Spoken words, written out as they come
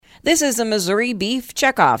This is a Missouri Beef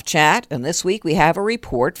Checkoff Chat, and this week we have a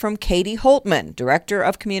report from Katy Holtman, Director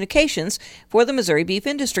of Communications for the Missouri Beef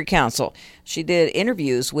Industry Council. She did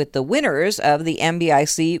interviews with the winners of the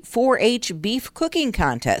MBIC 4-H Beef Cooking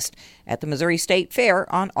Contest at the Missouri State Fair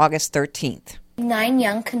on August 13th. 9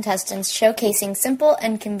 young contestants showcasing simple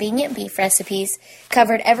and convenient beef recipes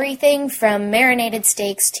covered everything from marinated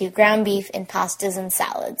steaks to ground beef and pastas and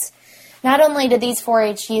salads. Not only did these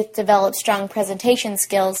 4-H youth develop strong presentation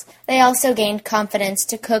skills, they also gained confidence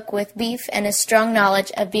to cook with beef and a strong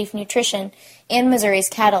knowledge of beef nutrition and Missouri's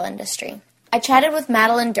cattle industry. I chatted with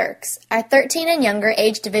Madelyn Derks, our 13 and younger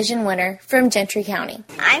age division winner from Gentry County.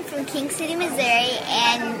 I'm from King City, Missouri,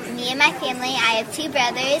 and me and my family, I have 2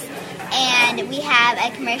 brothers, and we have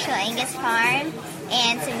a commercial Angus farm,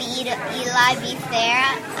 and so we eat a lot of beef there.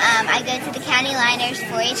 I go to the County Liners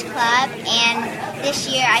 4-H Club, and this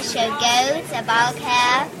year I showed goats, a bottle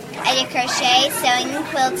calf, I did crochet, sewing, and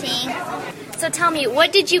quilting. So tell me,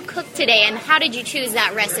 what did you cook today, and how did you choose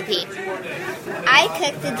that recipe? I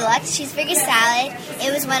cooked the deluxe cheeseburger salad.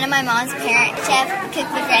 It was one of my mom's parent chef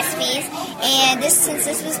cookbook recipes, and since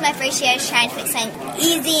this was my first year, I was trying to fix something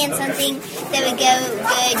easy and something that would go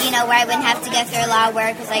good, where I wouldn't have to go through a lot of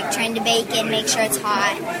work, with like trying to bake it and make sure it's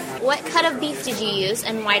hot. What cut of beef did you use,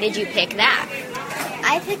 and why did you pick that?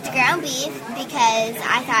 I picked ground beef because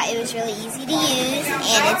I thought it was really easy to use,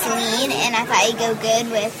 and it's lean, and I thought it'd go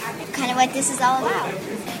good with kind of what this is all about.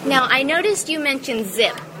 Now, I noticed you mentioned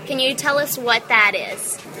ZIP. Can you tell us what that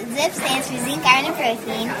is? ZIP stands for zinc, iron, and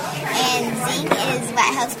protein, and zinc is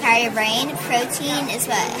what helps power your brain, protein is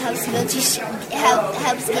what helps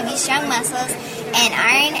helps give you strong muscles, and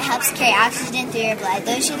iron helps carry oxygen through your blood.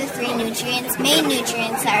 Those are the 3 main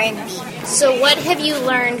nutrients that are in beef. So what have you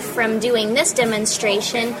learned from doing this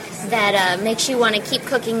demonstration that makes you want to keep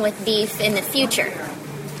cooking with beef in the future?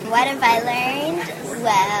 What have I learned?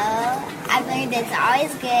 Well, I've learned it's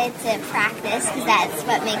always good to practice because that's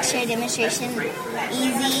what makes your demonstration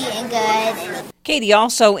easy and good. Katy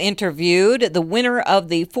also interviewed the winner of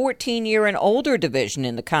the 14-year and older division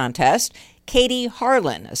in the contest, Katy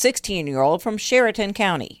Harlan, a 16-year-old from Chariton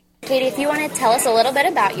County. Katy, if you want to tell us a little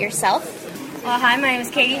bit about yourself. Hi, my name is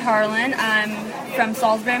Katy Harlan. I'm from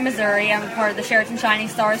Salisbury, Missouri. I'm a part of the Chariton Shining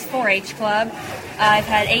Stars 4-H Club. I've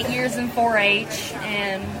had 8 years in 4-H,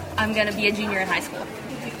 and I'm going to be a junior in high school.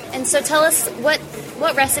 And so tell us,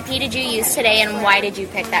 what recipe did you use today, and why did you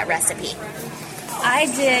pick that recipe? I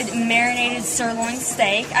did marinated sirloin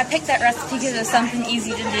steak. I picked that recipe because it was something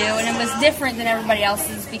easy to do, and it was different than everybody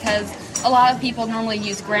else's because a lot of people normally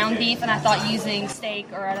use ground beef, and I thought using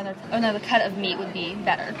steak or another cut of meat would be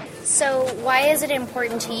better. So why is it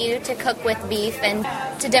important to you to cook with beef and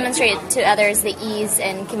to demonstrate to others the ease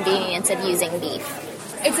and convenience of using beef?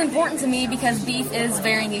 It's important to me because beef is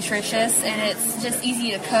very nutritious, and it's just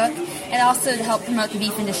easy to cook, and also to help promote the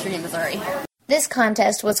beef industry in Missouri. This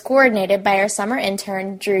contest was coordinated by our summer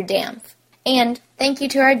intern, Drew Dampf. And thank you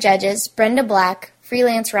to our judges, Brenda Black,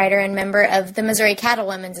 freelance writer and member of the Missouri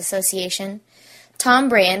Cattlewomen's Association, Tom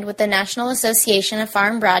Brand with the National Association of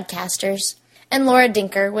Farm Broadcasters, and Laura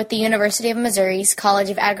Dinker with the University of Missouri's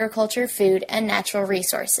College of Agriculture, Food, and Natural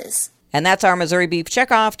Resources. And that's our Missouri Beef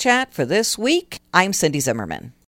Checkoff Chat for this week. I'm Cindy Zimmerman.